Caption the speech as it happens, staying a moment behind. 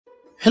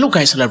Hello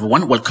guys, hello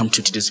everyone, welcome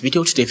to today's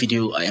video. Today's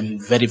video, I am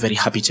very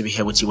happy to be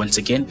here with you once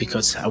again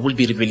because I will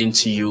be revealing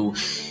to you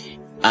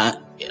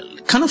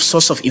kind of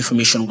source of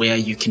information where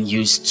you can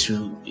use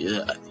to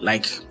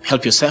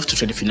help yourself to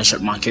trade the financial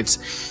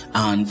markets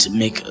and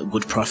make a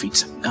good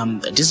profit.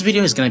 This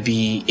video is going to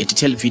be a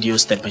detailed video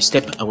step by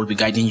step. I will be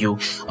guiding you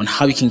on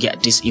how you can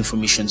get this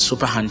information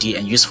super handy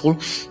and useful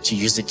to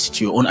use it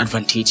to your own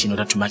advantage in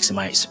order to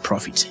maximize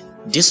profit.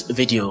 This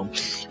video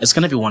is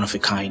going to be one of a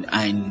kind,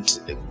 and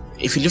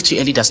if you live too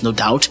early, there's no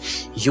doubt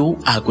you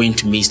are going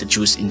to miss the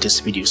juice in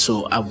this video.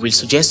 So I will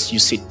suggest you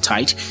sit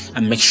tight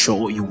and make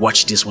sure you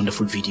watch this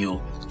wonderful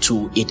video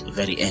to its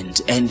very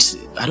end. And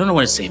I don't know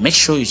what to say, make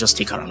sure you just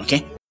stick around,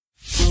 okay?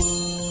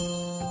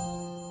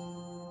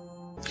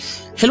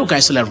 Hello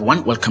guys, hello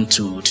everyone, welcome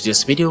to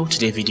today's video.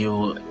 Today's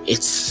video,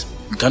 it's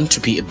going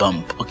to be a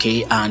bump,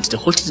 okay, and the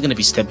whole thing is going to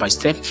be step by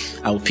step.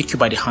 I will pick you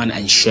by the hand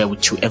and share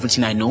with you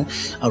everything I know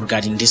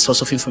regarding this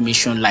source of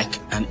information, like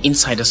an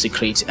insider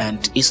secret,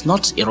 and it's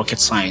not a rocket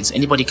science.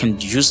 Anybody can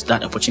use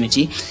that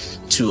opportunity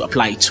to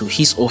apply to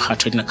his or her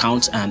trading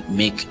account and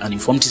make an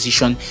informed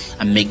decision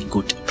and make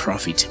good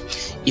profit.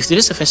 If this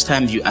is the first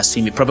time you are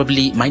seeing me,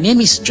 probably my name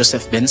is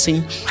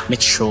Benson.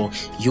 Make sure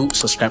you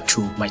subscribe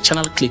to my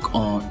channel, click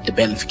on the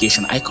bell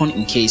notification icon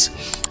in case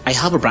I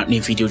have a brand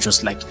new video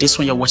just like this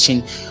one you're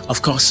watching.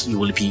 Of course, you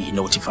will be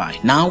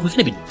notified. Now we're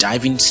going to be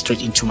diving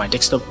straight into my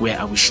desktop where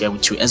I will share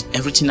with you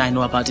everything I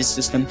know about this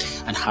system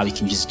and how you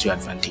can use it to your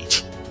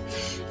advantage.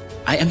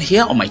 I am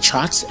here on my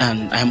charts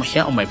and I am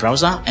here on my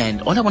browser,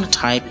 and all I want to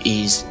type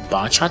is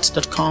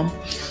barchart.com,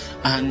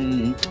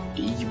 and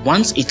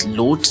once it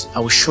loads, I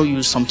will show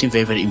you something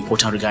very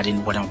important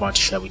regarding what I'm about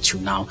to share with you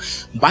now.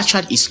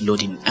 Barchart is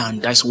loading,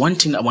 and there's one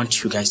thing I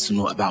want you guys to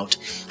know about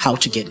how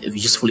to get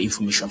useful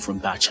information from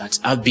Barchart.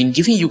 I've been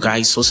giving you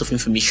guys source of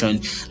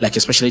information, like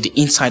especially the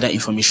insider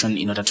information,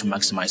 in order to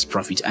maximize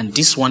profit, and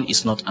this one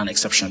is not an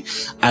exception.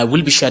 I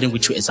will be sharing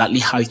with you exactly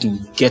how you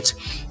can get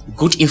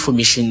good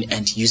information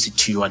and use it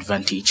to your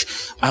advantage.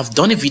 I've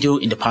done a video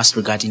in the past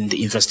regarding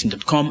the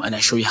investing.com, and I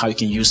show you how you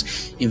can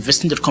use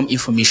investing.com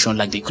information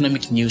like the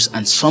economic news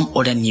and some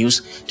other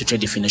news to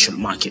trade the financial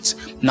markets.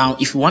 Now,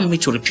 if you want me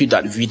to repeat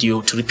that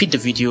video, to repeat the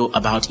video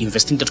about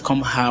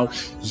investing.com, how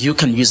you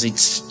can use it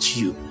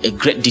to a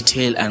great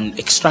detail and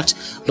extract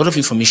a lot of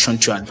information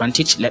to your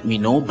advantage, let me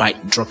know by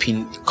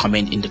dropping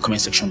comment in the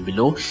comment section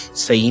below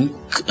saying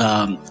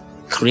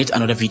create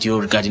another video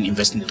regarding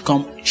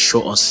investing.com,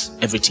 show us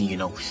everything you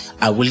know.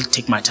 I will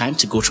take my time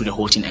to go through the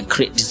whole thing and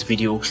create this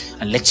video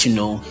and let you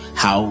know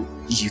how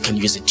you can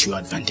use it to your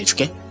advantage,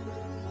 okay?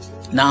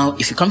 Now,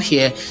 if you come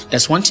here,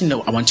 there's one thing that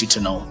I want you to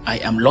know. I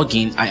am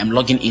logging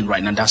in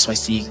right now. That's why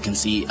you can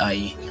see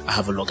I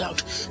have a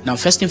logout. Now,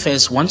 first thing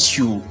first, once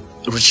you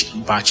reach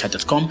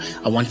barchart.com,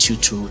 I want you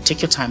to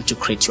take your time to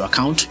create your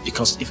account,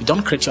 because if you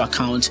don't create your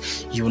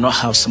account, you will not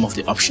have some of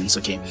the options,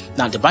 okay?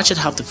 Now, the Barchart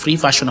have the free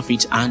version of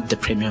it and the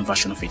premium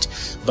version of it,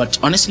 but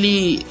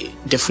honestly,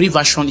 the free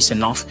version is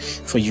enough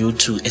for you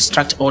to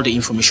extract all the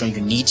information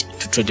you need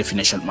to trade the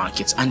financial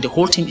markets, and the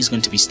whole thing is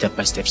going to be step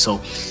by step, so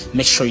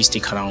make sure you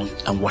stick around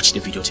and watch the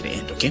video to the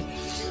end, okay?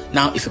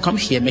 Now, if you come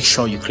here, make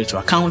sure you create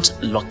your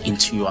account, log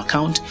into your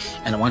account,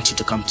 and I want you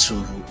to come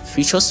to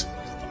features,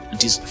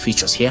 these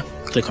features here,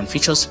 click on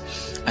features,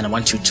 and I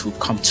want you to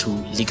come to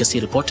legacy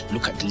report.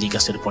 Look at the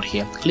legacy report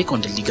here, click on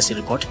the legacy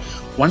report.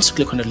 Once you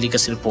click on the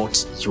legacy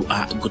report, you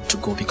are good to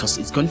go, because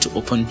it's going to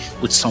open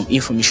with some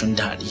information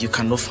that you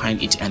cannot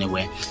find it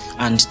anywhere,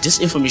 and these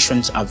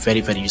informations are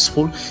very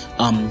useful.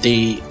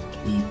 They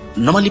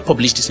normally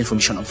publish this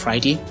information on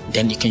Friday,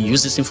 then you can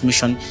use this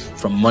information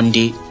from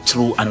Monday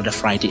through another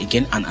Friday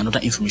again, and another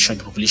information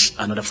to publish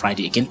another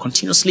Friday again,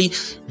 continuously.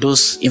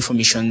 Those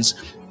informations,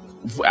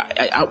 we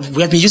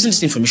have been using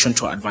this information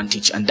to our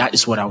advantage, and that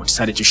is what I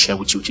decided to share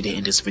with you today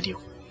in this video.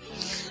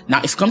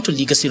 Now, if you come to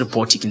legacy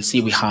report, you can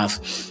see we have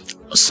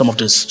some of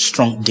the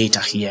strong data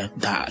here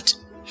that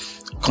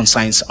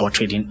concerns our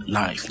trading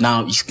life.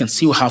 Now, you can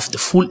see we have the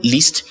full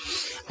list,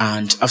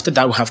 and after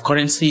that we have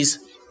currencies,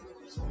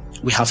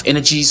 we have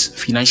energies,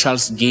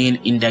 financials, gain,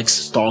 index,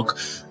 stock,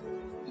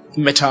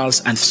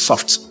 metals, and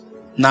softs.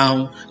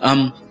 Now,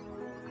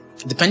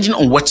 depending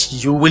on what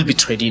you will be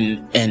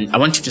trading, and I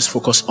want you to just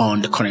focus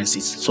on the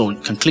currencies. So you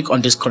can click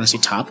on this currency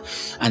tab,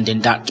 and then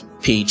that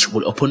page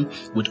will open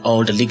with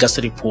all the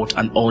legacy report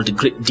and all the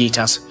great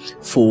data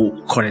for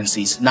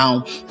currencies.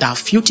 Now, there are a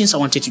few things I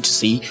wanted you to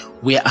see.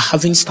 We are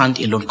having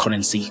standalone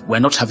currency. We're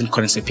not having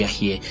currency pair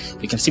here.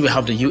 We can see we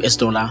have the US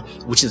dollar,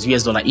 which is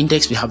US dollar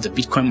index. We have the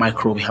Bitcoin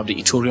micro. We have the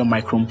Ethereum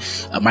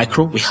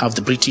micro. We have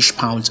the British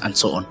pound, and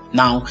so on.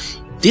 Now,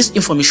 this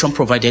information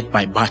provided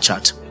by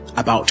Barchart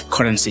about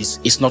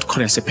currencies is not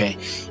currency pair.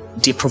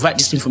 They provide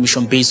this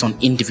information based on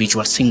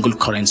individual single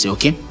currency,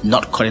 okay,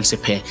 not currency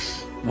pair.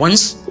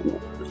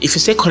 If you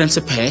say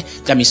currency pair,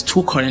 that means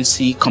two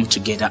currency come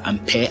together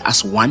and pair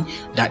as one.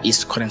 That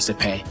is currency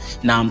pair.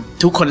 Now,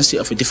 two currency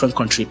of a different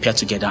country pair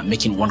together,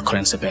 making one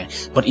currency pair.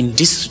 But in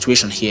this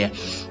situation here,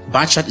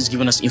 Barchart is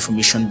giving us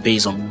information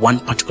based on one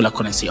particular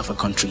currency of a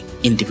country,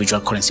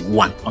 individual currency,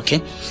 one, okay?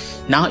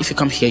 Now if you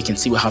come here, you can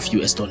see we have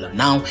US dollar.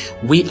 Now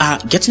we are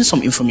getting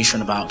some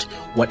information about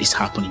what is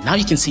happening. Now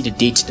you can see the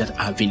date that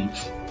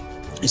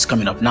is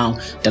coming up. Now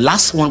the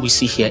last one we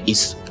see here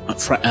is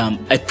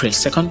April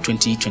 2nd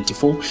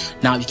 2024.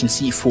 Now you can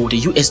see for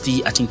the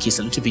USD, I think it's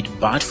a little bit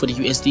bad for the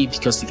USD,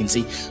 because you can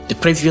see the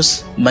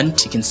previous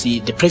month, you can see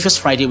the previous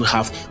Friday we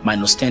have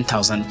minus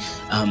 10,000,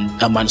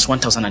 minus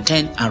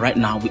 1,010, and right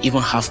now we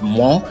even have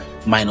more,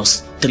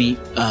 minus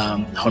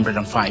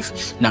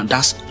 305. Now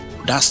that's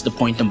the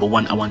point number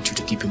one I want you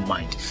to keep in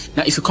mind.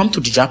 Now if you come to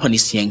the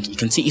Japanese yen, you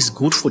can see it's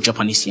good for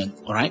Japanese yen.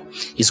 All right,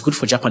 it's good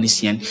for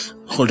Japanese yen.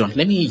 Hold on,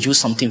 let me use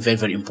something very,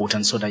 very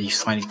important so that you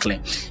find it clear.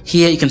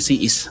 Here you can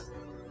see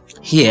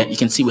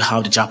we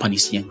have the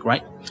Japanese yen,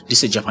 right?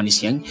 This is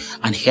Japanese yen,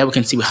 and here we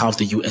can see we have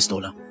the US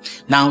dollar.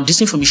 Now this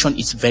information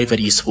is very,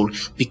 very useful,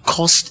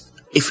 because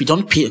if you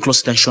don't pay close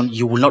attention,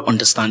 you will not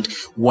understand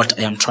what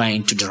I am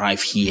trying to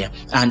derive here.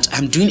 And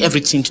I'm doing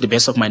everything to the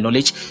best of my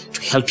knowledge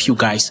to help you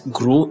guys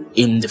grow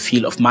in the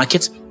field of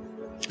markets,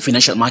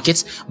 financial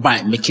markets,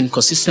 by making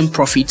consistent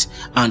profit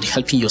and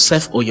helping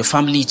yourself or your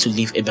family to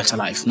live a better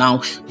life.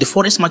 Now, the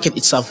Forex market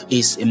itself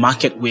is a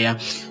market where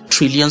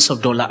trillions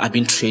of dollars are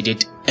being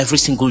traded every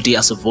single day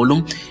as a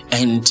volume,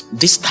 and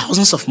these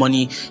thousands of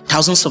money,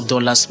 thousands of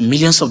dollars,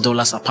 millions of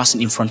dollars are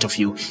passing in front of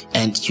you,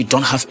 and you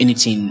don't have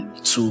anything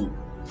to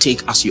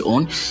take as your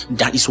own.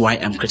 That is why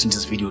I'm creating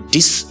this video.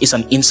 This is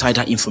an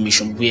insider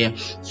information where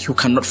you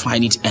cannot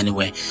find it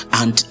anywhere,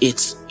 and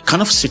it's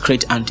kind of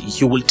secret, and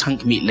you will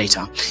thank me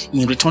later.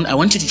 In return, I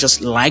want you to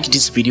just like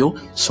this video,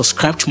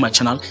 subscribe to my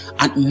channel,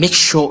 and make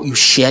sure you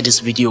share this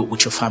video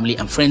with your family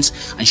and friends,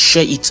 and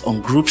share it on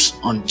groups,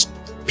 on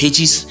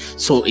pages,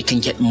 so it can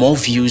get more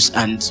views,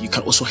 and you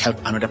can also help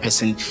another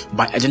person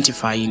by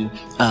identifying,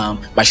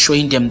 by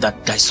showing them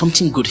that there's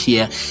something good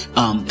here,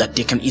 that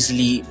they can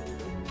easily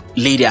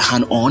lay their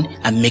hand on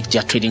and make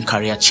their trading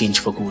career change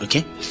for good.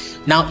 Okay,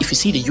 now if you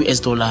see the US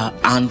dollar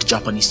and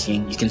Japanese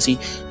yen, you can see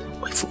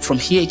from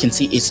here, you can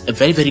see it's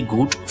very, very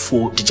good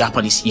for the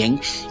Japanese yen,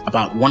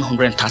 about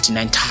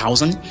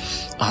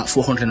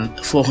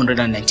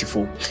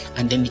 139,494,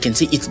 and then you can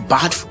see it's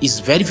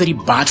very, very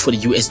bad for the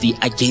USD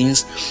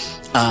against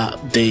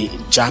the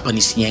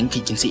Japanese yen.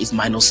 You can see it's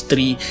minus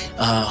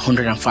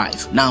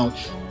 305. Now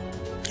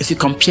if you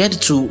compare the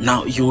two,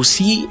 now you'll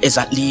see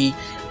exactly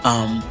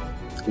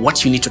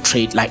what you need to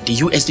trade. Like the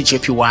USD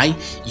JPY,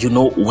 you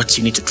know what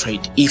you need to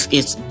trade. If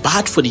it's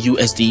bad for the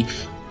USD,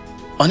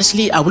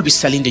 honestly, I will be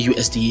selling the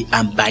USD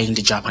and buying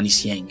the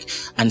Japanese yen.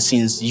 And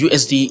since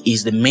USD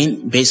is the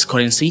main base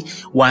currency,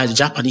 while the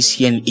Japanese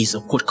yen is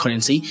a quote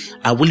currency,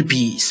 I will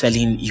be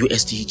selling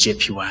USD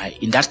JPY.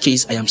 In that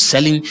case, I am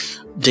selling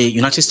the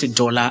United States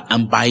dollar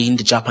and buying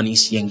the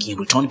Japanese yen in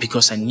return,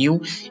 because I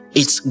knew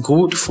it's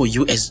good for for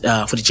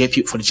the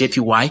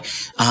JPY,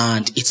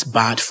 and it's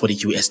bad for the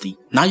USD.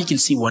 Now you can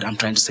see what I'm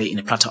trying to say in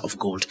a platter of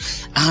gold.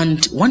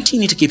 And one thing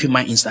you need to keep in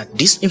mind is that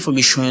this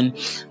information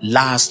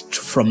lasts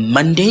from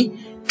Monday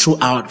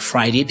throughout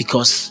Friday,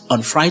 because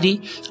on Friday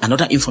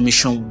another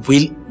information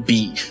will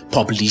be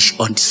published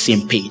on the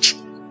same page.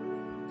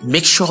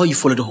 Make sure you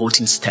follow the whole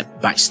thing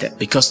step by step,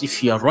 because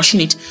if you are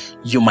rushing it,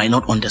 you might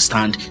not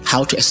understand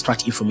how to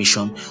extract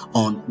information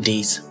on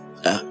this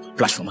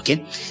platform.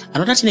 Okay,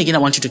 another thing again I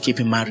want you to keep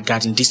in mind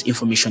regarding this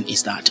information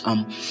is that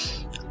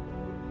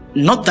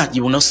not that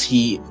you will not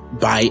see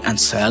buy and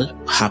sell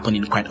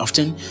happening quite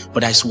often, but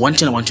there's one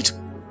thing I want you to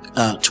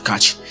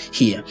catch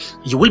here.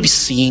 You will be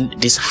seeing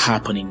this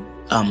happening.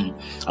 I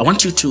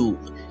want you to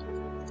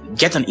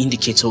get an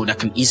indicator that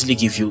can easily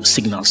give you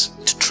signals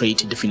to trade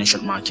the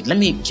financial market. Let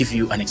me give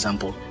you an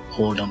example.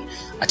 Hold on,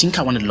 I think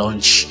I want to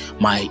launch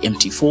my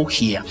MT4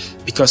 here,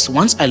 because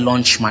once I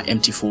launch my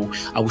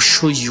MT4, I will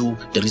show you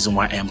the reason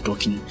why I am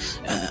talking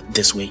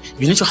this way.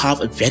 You need to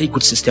have a very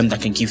good system that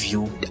can give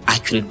you the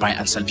accurate buy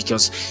and sell,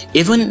 because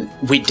even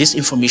with this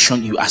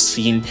information you are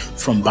seeing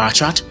from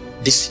Barchart,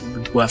 this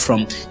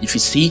from, if you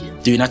see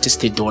the United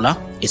States dollar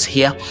is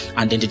here,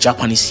 and then the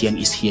Japanese yen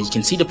is here. You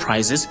can see the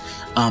prices.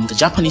 The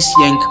Japanese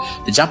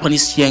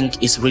yen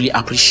is really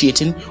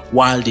appreciating,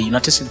 while the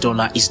United States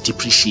dollar is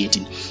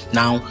depreciating.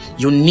 Now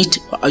you need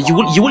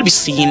you will be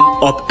seeing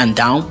up and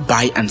down,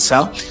 buy and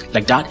sell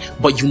like that,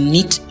 but you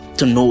need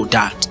to know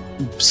that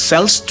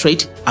sales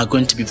trade are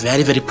going to be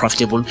very, very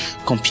profitable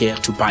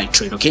compared to buy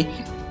trade. Okay,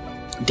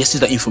 this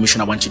is the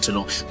information I want you to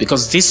know,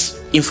 because this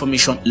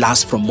information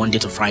lasts from Monday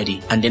to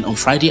Friday, and then on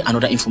Friday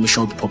another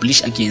information will be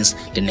published against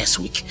the next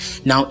week.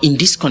 Now in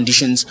these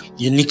conditions,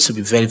 you need to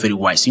be very, very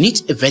wise. You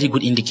need a very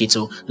good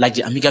indicator like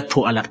the Amiga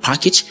Pro Alert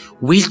package,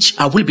 which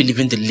I will be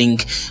leaving the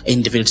link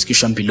in the video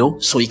description below,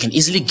 so you can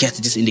easily get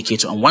this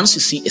indicator, and once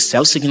you see a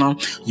sell signal,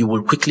 you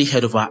will quickly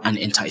head over and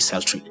enter a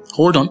sell trade.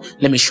 Hold on,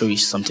 let me show you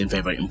something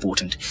very, very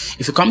important.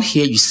 If you come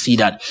here, you see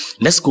that,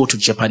 let's go to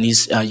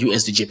Japanese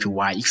USD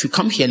JPY. If you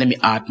come here, let me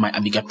add my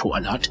Amiga Amiga Pro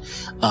Alert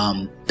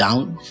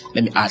down.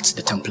 Let me add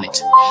the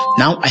template.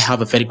 Now I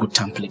have a very good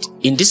template.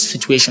 In this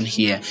situation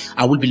here,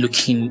 I will be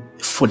looking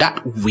for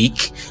that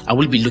week. I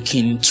will be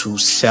looking to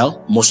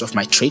sell most of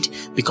my trade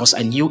because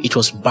I knew it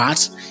was bad.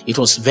 It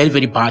was very,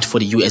 very bad for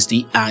the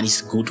USD and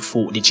it's good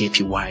for the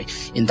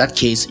JPY. In that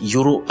case,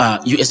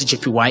 USD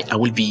JPY,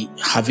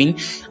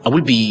 I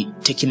will be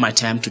taking my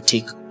time to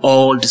take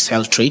all the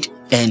sell trade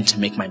and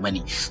make my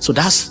money. So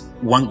that's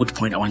one good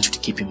point I want you to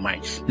keep in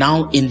mind.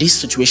 Now, in this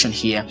situation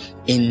here,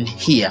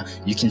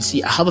 you can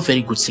see I have a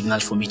very good signal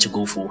for me to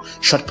go for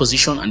short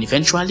position, and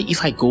eventually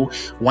if I go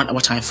 1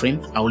 hour time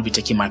frame, I will be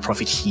taking my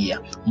profit here.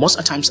 Most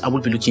of the times I will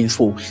be looking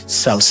for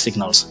sell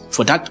signals.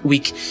 For that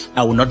week,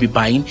 I will not be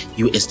buying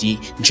USD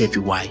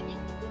JPY.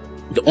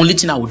 The only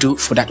thing I will do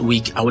for that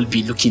week, I will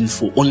be looking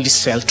for only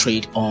sell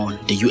trade on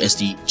the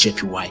USD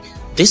JPY.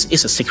 This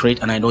is a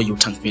secret and I know you'll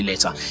thank me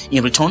later.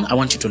 In return, I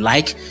want you to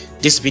like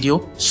this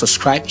video,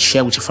 subscribe,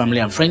 share with your family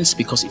and friends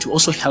because it will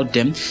also help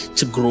them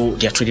to grow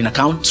their trading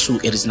account to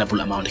a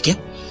reasonable amount, okay?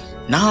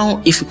 Now,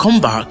 if you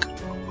come back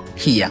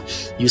here,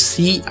 you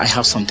see I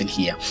have something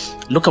here.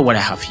 Look at what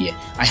I have here.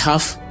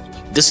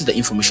 This is the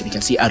information. You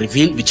can see I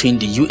reveal between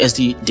the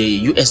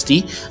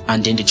USD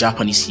and then the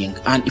Japanese yen.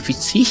 And if you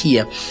see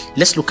here,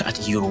 let's look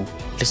at euro.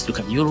 Let's look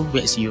at euro.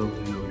 Where is euro?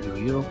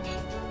 Euro.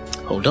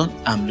 Hold on,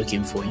 I'm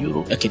looking for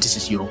euro. Okay, this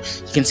is euro.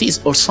 You can see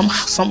it's also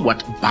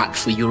somewhat bad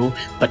for euro,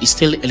 but it's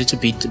still a little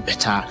bit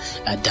better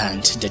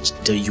than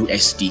the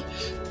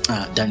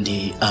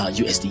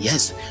USD.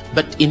 Yes.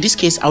 But in this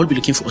case, I will be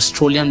looking for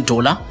Australian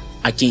dollar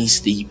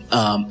against the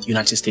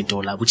United States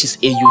dollar, which is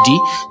AUD.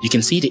 You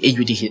can see the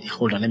AUD here.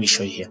 Hold on, let me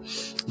show you here.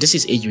 This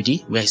is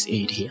AUD. Where is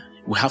AUD here?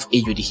 We have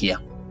AUD here.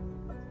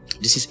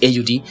 This is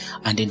AUD,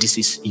 and then this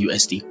is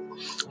USD.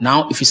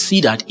 Now, if you see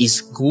that,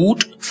 it's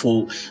good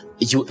for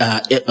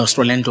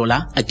Australian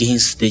dollar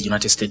against the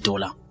United States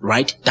dollar,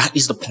 right? That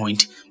is the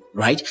point,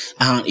 right?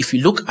 And if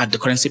you look at the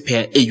currency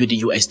pair AUD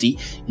USD,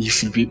 you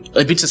should be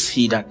able to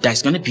see that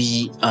there's going to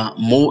be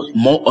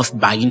more of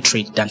buying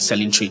trade than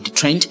selling trade. The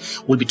trend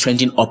will be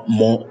trending up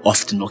more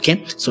often,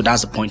 okay? So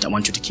that's the point I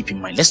want you to keep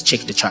in mind. Let's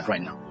check the chart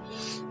right now.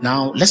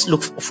 Now let's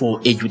look for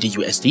AUD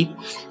USD.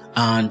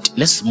 And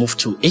let's move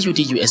to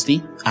AUD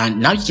USD, and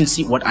now you can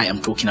see what I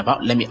am talking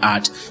about. Let me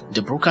add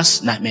the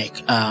Brokers Nightmare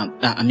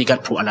Amiga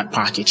Pro Alert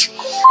package.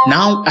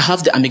 Now I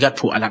have the Amiga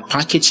Pro Alert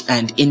package,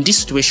 and in this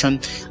situation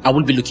I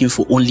will be looking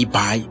for only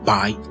buy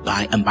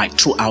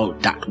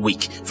throughout that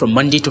week. From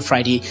Monday to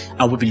Friday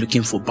I will be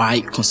looking for buy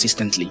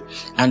consistently,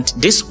 and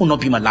this will not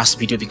be my last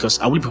video because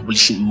I will be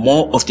publishing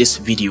more of this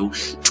video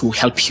to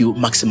help you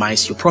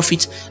maximize your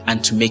profit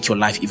and to make your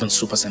life even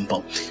super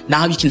simple.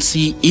 Now you can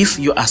see, if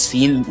you are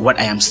seeing what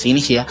I am saying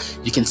here,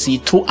 you can see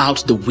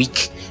throughout the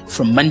week,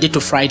 from Monday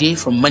to Friday,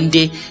 from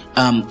Monday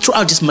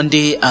throughout this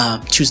Monday,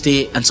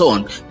 Tuesday and so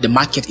on, the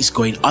market is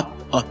going up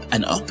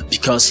and up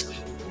because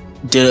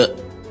the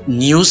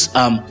news,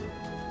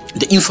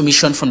 the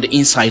information from the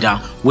insider,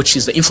 which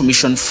is the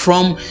information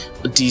from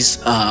this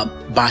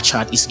bar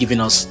chart, is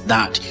giving us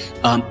that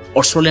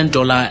Australian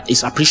dollar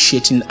is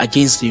appreciating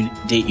against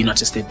the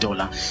United States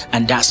dollar,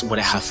 and that's what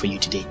I have for you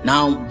today.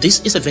 Now,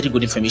 this is a very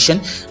good information.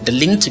 The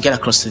link to get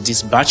across to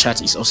this bar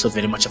chart is also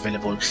very much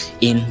available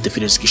in the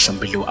video description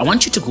below. I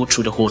want you to go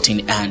through the whole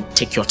thing and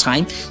take your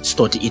time,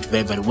 study it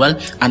very, very well.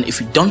 And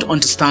if you don't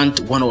understand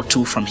one or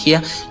two from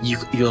here, you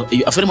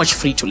are very much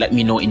free to let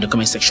me know in the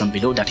comment section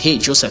below that, hey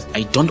Joseph,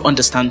 I don't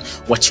understand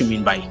what you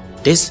mean by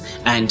this,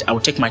 and I will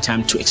take my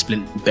time to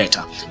explain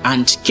better.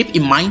 And keep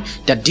in mind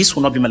that this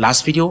will not be my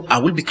last video. I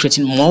will be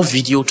creating more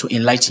video to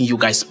enlighten you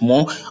guys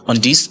more on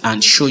this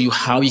and show you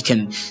how you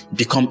can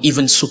become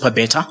even super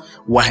better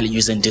while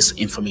using this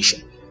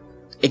information.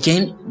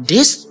 Again,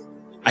 this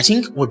I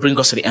think will bring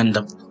us to the end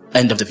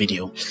of the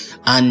video.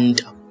 And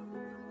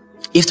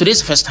if today is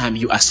the first time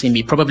you are seeing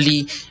me,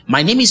 probably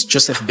my name is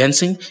Joseph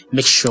Benson.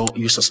 Make sure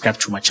you subscribe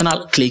to my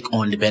channel, click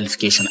on the bell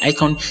notification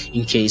icon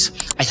in case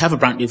I have a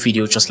brand new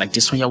video just like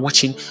this one you're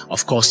watching.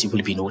 Of course, you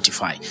will be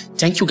notified.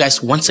 Thank you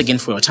guys once again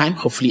for your time.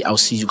 Hopefully I'll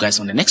see you guys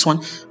on the next one,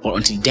 but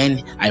until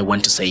then I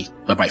want to say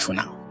bye bye for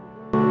now.